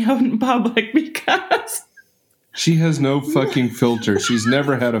let me out in public because she has no fucking filter. She's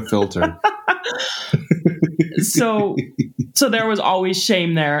never had a filter. So there was always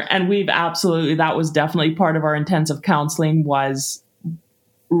shame there. And that was definitely part of our intensive counseling, was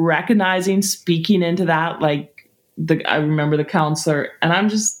recognizing, speaking into that. Like I remember the counselor, and I'm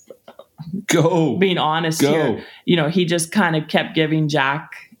just being honest here. He just kind of kept giving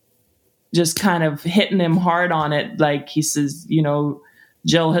Jack, just kind of hitting him hard on it. Like he says,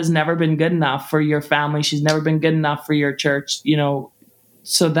 Jill has never been good enough for your family. She's never been good enough for your church,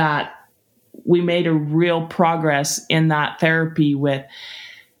 so that we made a real progress in that therapy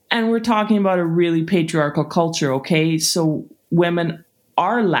and we're talking about a really patriarchal culture. Okay. So women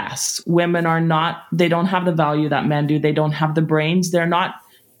are less, women are not, they don't have the value that men do. They don't have the brains. They're not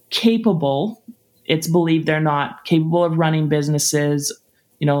capable. It's believed they're not capable of running businesses.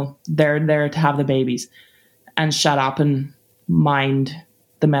 They're there to have the babies and shut up and mind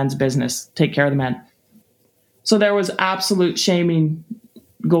the men's business, take care of the men. So there was absolute shaming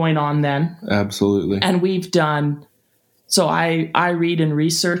going on then. Absolutely. And we've done, so I read and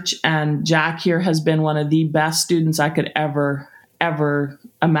research, and Jack here has been one of the best students I could ever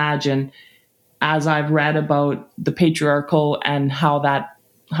imagine, as I've read about the patriarchal and how that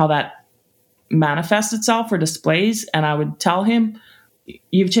manifests itself or displays. And I would tell him,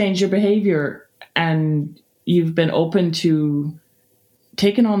 you've changed your behavior and you've been open to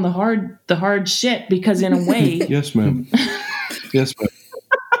taking on the hard shit, because in a way, yes, ma'am. Yes, ma'am.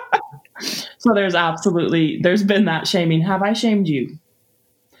 So there's been that shaming. Have I shamed you?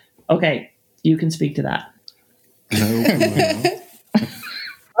 Okay, you can speak to that.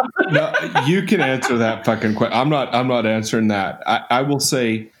 No, you can answer that fucking question. I'm not answering that. I will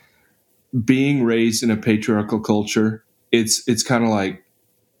say, being raised in a patriarchal culture, it's kind of like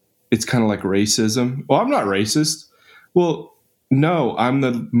racism. Well, I'm not racist. Well, no, I'm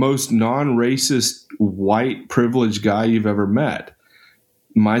the most non-racist white privileged guy you've ever met.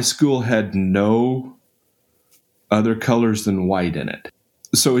 My school had no other colors than white in it.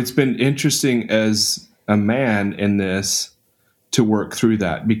 So it's been interesting as a man in this to work through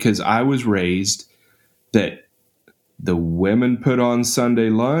that, because I was raised that the women put on Sunday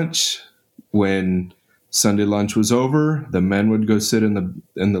lunch. When Sunday lunch was over, the men would go sit in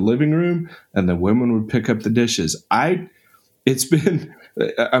the living room and the women would pick up the dishes. I'm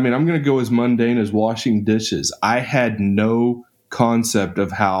going to go as mundane as washing dishes. I had no concept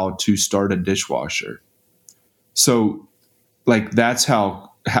of how to start a dishwasher. So like that's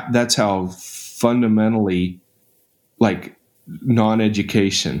how fundamentally like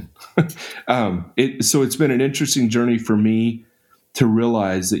non-education. So it's been an interesting journey for me to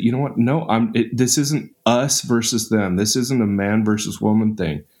realize that, you know what? No, this isn't us versus them. This isn't a man versus woman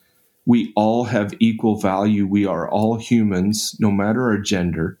thing. We all have equal value. We are all humans, no matter our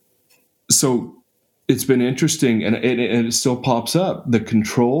gender. So it's been interesting, and it still pops up. The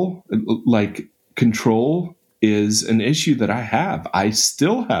control is an issue that I have. I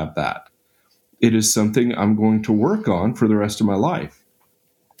still have that. It is something I'm going to work on for the rest of my life,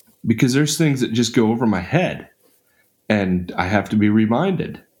 because there's things that just go over my head, and I have to be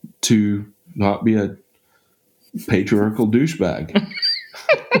reminded to not be a patriarchal douchebag.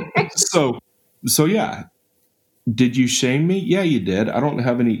 So yeah. Did you shame me? Yeah, you did. I don't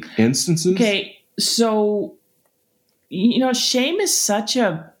have any instances. Okay. So, shame is such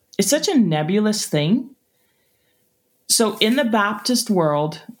a nebulous thing. So in the Baptist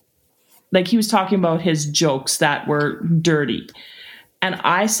world, like he was talking about his jokes that were dirty. And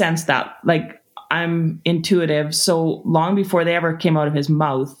I sense that, like, I'm intuitive. So long before they ever came out of his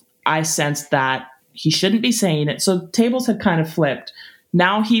mouth, I sensed that he shouldn't be saying it. So tables had kind of flipped.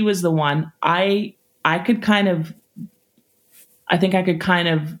 Now he was the one. I think I could kind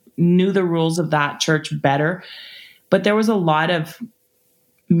of knew the rules of that church better, but there was a lot of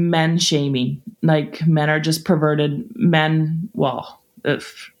men shaming. Like, men are just perverted. Men,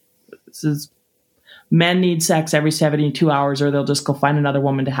 men need sex every 72 hours or they'll just go find another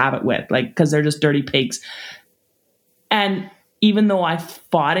woman to have it with, like, because they're just dirty pigs. And even though I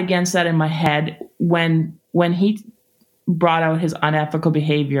fought against that in my head, when when he brought out his unethical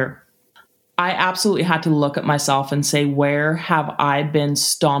behavior, I absolutely had to look at myself and say, where have I been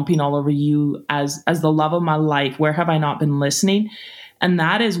stomping all over you as the love of my life? Where have I not been listening? And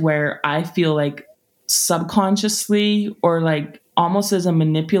that is where I feel like subconsciously, or like almost as a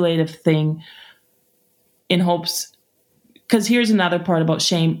manipulative thing, in hopes, because here's another part about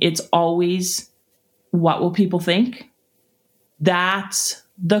shame. It's always, what will people think? That's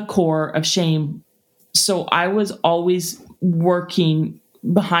the core of shame. So I was always working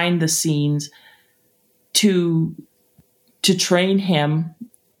behind the scenes to train him,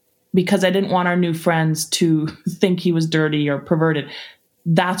 because I didn't want our new friends to think he was dirty or perverted.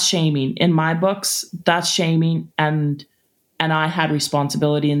 That's shaming. In my books, that's shaming. And I had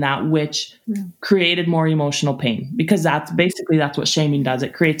responsibility in that, which created more emotional pain, because that's what shaming does.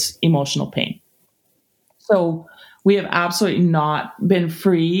 It creates emotional pain. So we have absolutely not been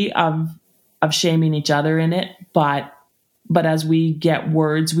free of shaming each other in it. But as we get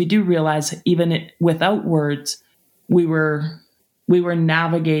words, we do realize even without words, we were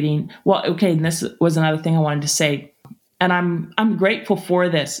navigating. Well, okay. And this was another thing I wanted to say, and I'm grateful for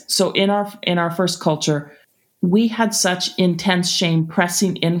this. So in our first culture, we had such intense shame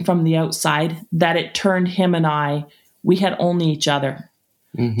pressing in from the outside that it turned him and I, we had only each other.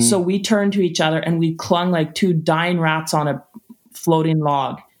 Mm-hmm. So we turned to each other and we clung like two dying rats on a floating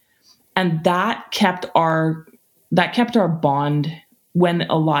log. And that kept our bond. When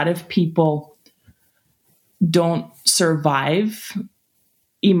a lot of people don't survive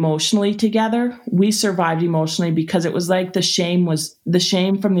emotionally together, we survived emotionally, because it was like the shame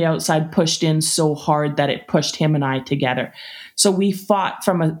from the outside pushed in so hard that it pushed him and I together. So we fought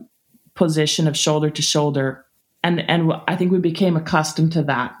from a position of shoulder to shoulder. And I think we became accustomed to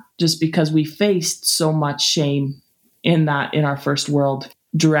that, just because we faced so much shame in our first world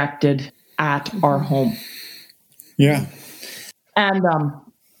directed at our home. Yeah. And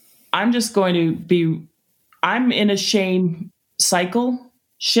I'm just going to I'm in a shame cycle,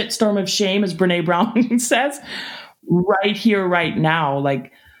 shitstorm of shame, as Brene Brown says, right here, right now.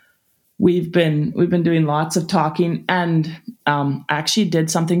 Like we've been doing lots of talking, and I actually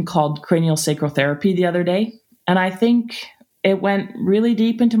did something called cranial sacral therapy the other day. And I think it went really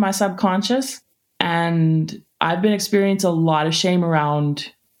deep into my subconscious, and I've been experiencing a lot of shame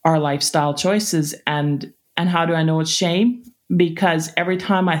around our lifestyle choices. And how do I know it's shame? Because every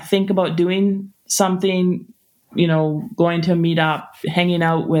time I think about doing something, going to meet up, hanging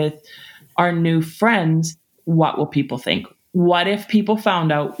out with our new friends, what will people think? What if people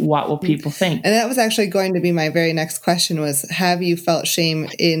found out? What will people think? And that was actually going to be my very next question, was, have you felt shame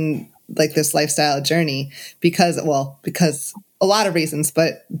in like this lifestyle journey? Because a lot of reasons,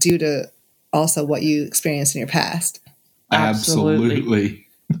 but due to also what you experienced in your past. Absolutely.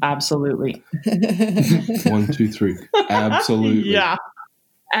 1, 2, 3. Absolutely. Yeah.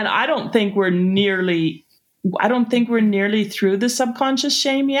 And I don't think we're nearly through the subconscious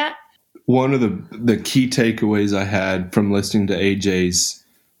shame yet. One of the key takeaways I had from listening to AJ's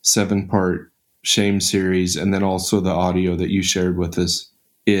 7-part shame series, and then also the audio that you shared with us,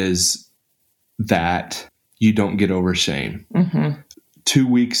 is that you don't get over shame. Mm-hmm. 2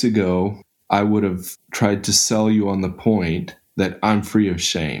 weeks ago, I would have tried to sell you on the point that I'm free of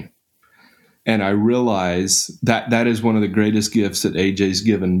shame. And I realize that is one of the greatest gifts that AJ's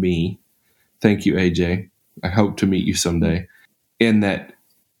given me. Thank you, AJ. I hope to meet you someday. In that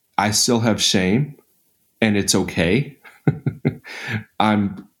I still have shame, and it's okay.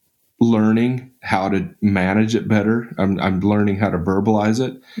 I'm learning how to manage it better. I'm learning how to verbalize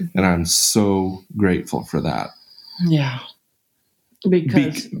it, and I'm so grateful for that. Yeah.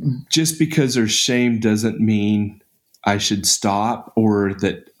 Just because there's shame doesn't mean I should stop, or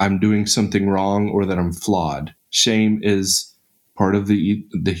that I'm doing something wrong, or that I'm flawed. Shame is part of the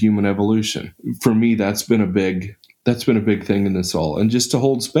human evolution. For me, that's been a big thing in this all. And just to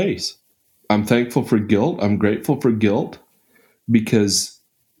hold space. I'm thankful for guilt. I'm grateful for guilt, because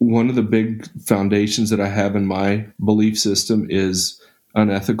one of the big foundations that I have in my belief system is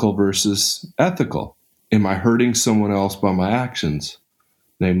unethical versus ethical. Am I hurting someone else by my actions?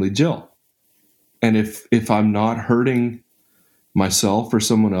 Namely Jill. And if I'm not hurting myself or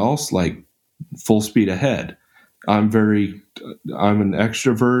someone else, like, full speed ahead. I'm an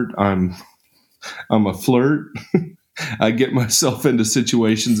extrovert. I'm a flirt. I get myself into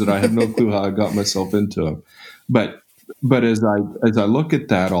situations that I have no clue how I got myself into them. But as I look at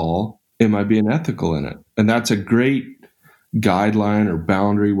that all, am I being ethical in it? And that's a great guideline or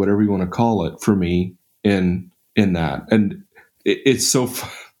boundary, whatever you want to call it, for me in that. And it's so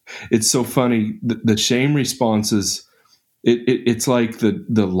funny. The shame responses it's like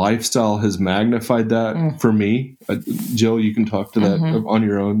the lifestyle has magnified that for me. Jill, you can talk to that on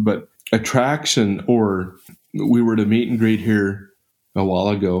your own, but attraction, or we were to meet and greet here a while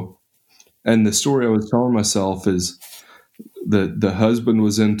ago. And the story I was telling myself is the husband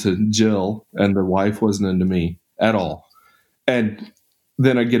was into Jill and the wife wasn't into me at all. And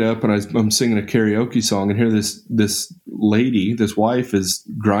then I get up and I'm singing a karaoke song and hear this lady, this wife is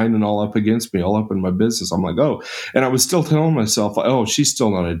grinding all up against me, all up in my business. I'm like, oh, and I was still telling myself, oh, she's still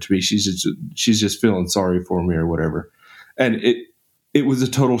not into me. She's just feeling sorry for me or whatever. And it was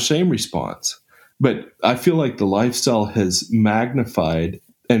a total shame response. But I feel like the lifestyle has magnified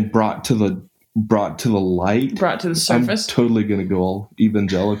and brought to the light, brought to the surface. I'm totally going to go all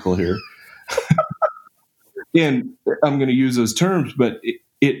evangelical here. And I'm going to use those terms, but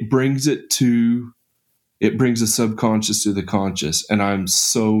it brings the subconscious to the conscious. And I'm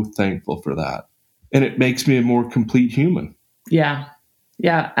so thankful for that. And it makes me a more complete human. Yeah.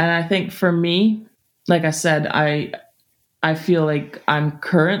 Yeah. And I think for me, like I said, I feel like I'm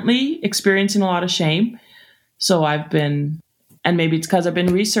currently experiencing a lot of shame. So and maybe it's because I've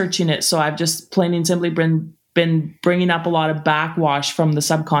been researching it. So I've just plain and simply been bringing up a lot of backwash from the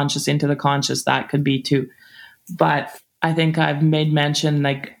subconscious into the conscious. That could be too. But I think I've made mention,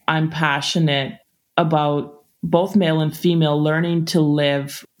 like, I'm passionate about both male and female learning to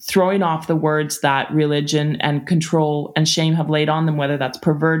live, throwing off the words that religion and control and shame have laid on them, whether that's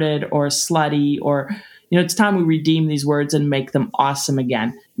perverted or slutty or, it's time we redeem these words and make them awesome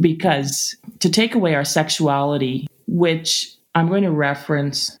again. Because to take away our sexuality, which I'm going to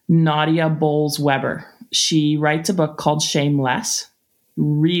reference Nadia Bolz-Weber. She writes a book called Shameless.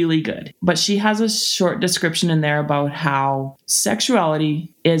 Really good. But she has a short description in there about how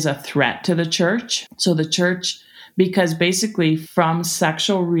sexuality is a threat to the church. So the church, because basically from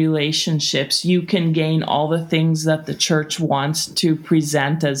sexual relationships, you can gain all the things that the church wants to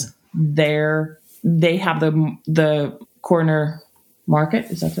present as they have the corner market.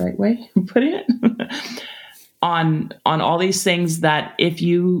 Is that the right way of putting it? on all these things that if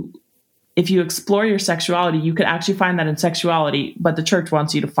you explore your sexuality, you could actually find that in sexuality, but the church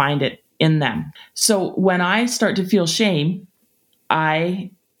wants you to find it in them. So when I start to feel shame,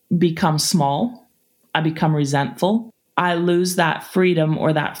 I become small, I become resentful, I lose that freedom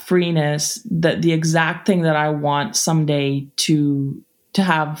or that freeness, that the exact thing that I want someday to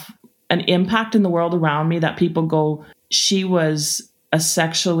have an impact in the world around me, that people go, she was a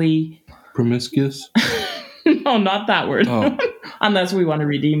sexually promiscuous. No, not that word. Oh. Unless we want to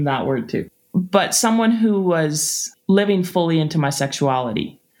redeem that word too. But someone who was living fully into my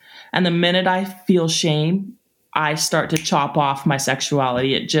sexuality. And the minute I feel shame, I start to chop off my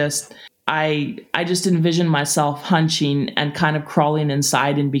sexuality. I just envision myself hunching and kind of crawling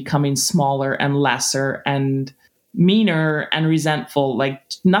inside and becoming smaller and lesser and meaner and resentful. Like,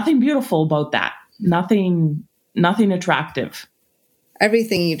 nothing beautiful about that. Nothing attractive.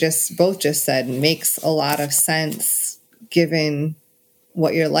 Everything you both just said makes a lot of sense given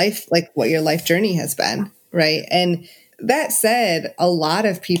what your life journey has been, right? And that said, a lot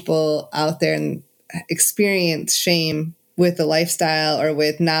of people out there experience shame with the lifestyle or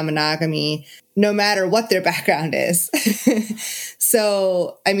with non-monogamy, no matter what their background is.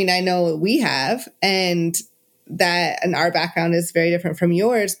 So, I mean, I know we have, and our background is very different from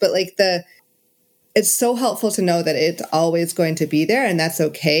yours, but like it's so helpful to know that it's always going to be there, and that's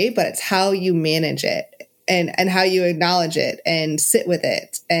okay, but it's how you manage it and how you acknowledge it and sit with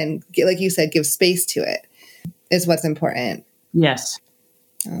it and, like you said, give space to it is what's important. Yes.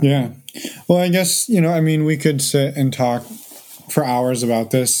 Yeah. Well, I guess, we could sit and talk for hours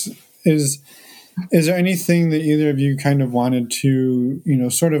about this. Is there anything that either of you kind of wanted to,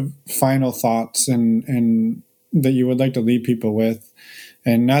 sort of final thoughts and that you would like to leave people with?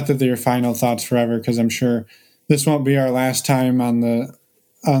 And not that they're your final thoughts forever, because I'm sure this won't be our last time on the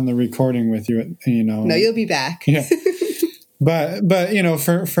recording with you. No, you'll be back. Yeah. But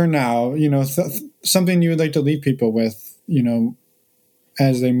for now, something you would like to leave people with,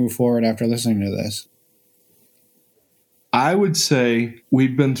 as they move forward after listening to this. I would say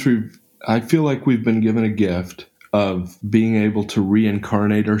I feel like we've been given a gift of being able to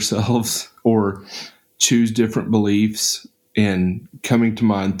reincarnate ourselves or choose different beliefs. And coming to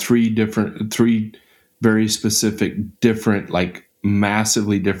mind, three very specific, different, like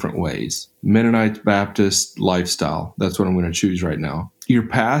massively different ways. Mennonite Baptist lifestyle. That's what I'm going to choose right now. Your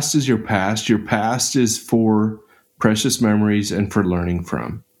past is your past. Your past is for precious memories and for learning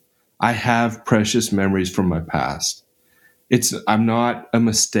from. I have precious memories from my past. I'm not a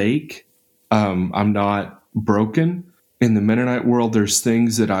mistake. I'm not broken. in the Mennonite world, there's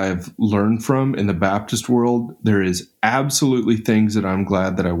things that I've learned from. In the Baptist world, there is absolutely things that I'm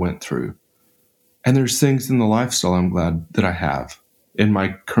glad that I went through. And there's things in the lifestyle I'm glad that I have in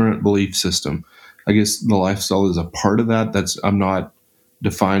my current belief system. I guess the lifestyle is a part of that. I'm not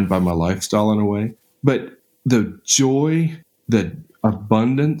defined by my lifestyle in a way. But the joy, the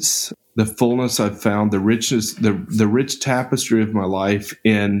abundance, the fullness I've found, the richness, the rich tapestry of my life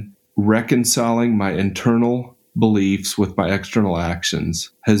in reconciling my internal beliefs with my external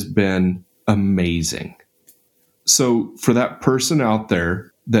actions has been amazing. So for that person out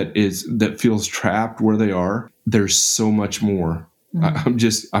there that feels trapped where they are, there's so much more.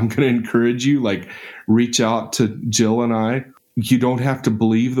 Mm-hmm. I'm going to encourage you, like, reach out to Jill and I. You don't have to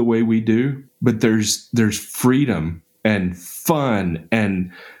believe the way we do, but there's freedom and fun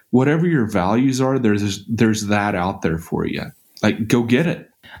and whatever your values are, there's that out there for you. Like, go get it.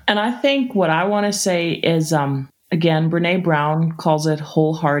 And I think what I want to say is, again, Brene Brown calls it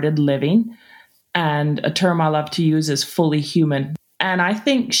wholehearted living. And a term I love to use is fully human. And I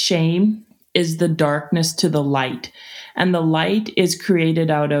think shame is the darkness to the light. And the light is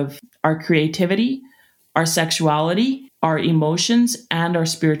created out of our creativity, our sexuality, our emotions, and our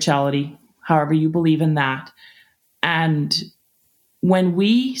spirituality, however you believe in that. And when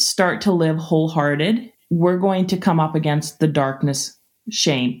we start to live wholehearted, we're going to come up against the darkness,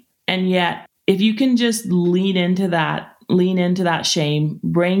 shame. And yet, if you can just lean into that shame,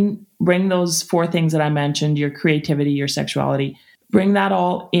 bring those 4 things that I mentioned, your creativity, your sexuality, bring that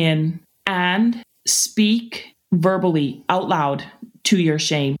all in and speak verbally out loud to your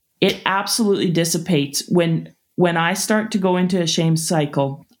shame. It absolutely dissipates. When I start to go into a shame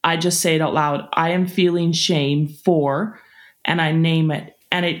cycle, I just say it out loud. I am feeling shame for, and I name it.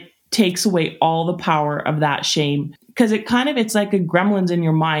 And it takes away all the power of that shame. Because it's like a gremlins in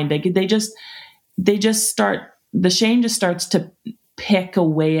your mind. The shame just starts to pick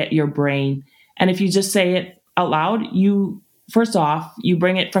away at your brain. And if you just say it out loud, first off, you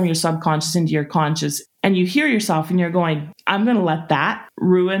bring it from your subconscious into your conscious, and you hear yourself and you're going, I'm going to let that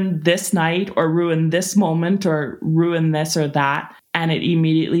ruin this night or ruin this moment or ruin this or that. And it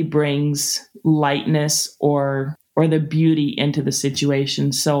immediately brings lightness or the beauty into the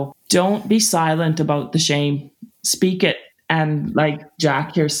situation. So don't be silent about the shame. Speak it. And like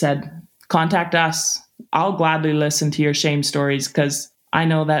Jack here said, contact us. I'll gladly listen to your shame stories, because I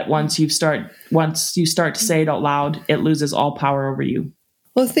know that once you start to say it out loud, it loses all power over you.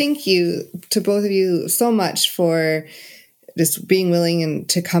 Well, thank you to both of you so much for just being willing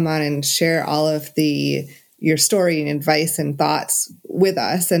to come on and share all of your story and advice and thoughts with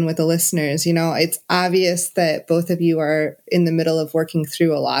us and with the listeners. You know, it's obvious that both of you are in the middle of working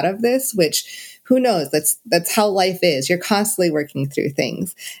through a lot of this, which, who knows, that's how life is. You're constantly working through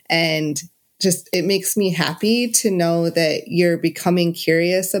things. And just, it makes me happy to know that you're becoming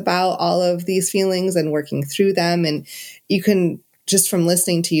curious about all of these feelings and working through them. And you can, just from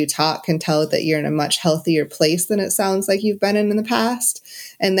listening to you talk, can tell that you're in a much healthier place than it sounds like you've been in the past.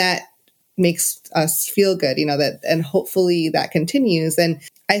 And that makes us feel good, and hopefully that continues. And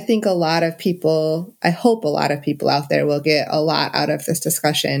I think I hope a lot of people out there will get a lot out of this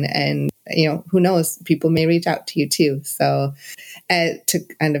discussion. And, who knows, people may reach out to you too. So to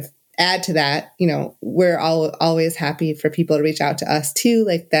kind of add to that, we're always happy for people to reach out to us too.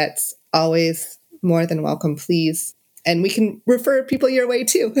 Like, that's always more than welcome, please. And we can refer people your way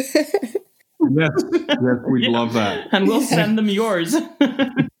too. Yes, we'd love that. And we'll send them yours.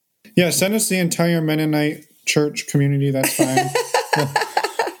 Yeah, send us the entire Mennonite church community. That's fine.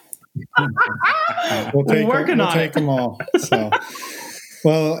 We'll take them all. So,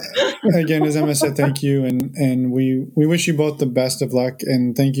 well, again, as Emma said, thank you, and we wish you both the best of luck,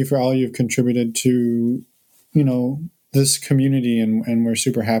 and thank you for all you've contributed to, this community, and we're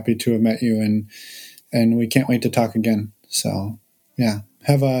super happy to have met you, and we can't wait to talk again. So, yeah,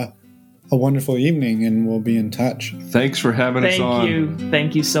 have a wonderful evening, and we'll be in touch. Thanks for having us on.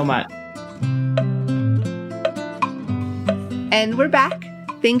 Thank you so much. And we're back.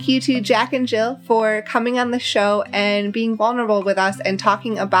 Thank you to Jack and Jill for coming on the show and being vulnerable with us and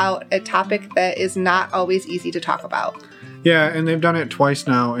talking about a topic that is not always easy to talk about. Yeah, and they've done it twice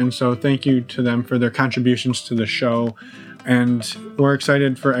now, and so thank you to them for their contributions to the show. And we're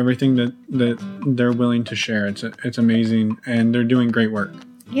excited for everything that they're willing to share. It's amazing, and they're doing great work.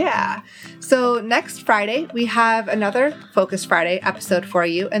 Yeah. So next Friday, we have another Focus Friday episode for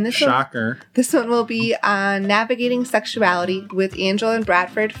you. And this one will be on navigating sexuality with Angela and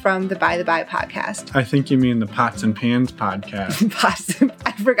Bradford from the By the By podcast. I think you mean the Pots and Pans podcast.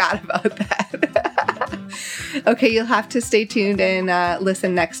 I forgot about that. Okay, you'll have to stay tuned and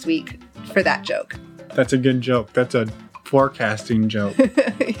listen next week for that joke. That's a good joke. That's a forecasting joke,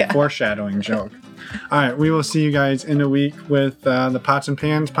 Yeah. foreshadowing joke. All right, we will see you guys in a week with the Pots and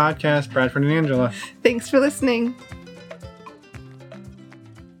Pans podcast. Bradford and Angela. Thanks for listening.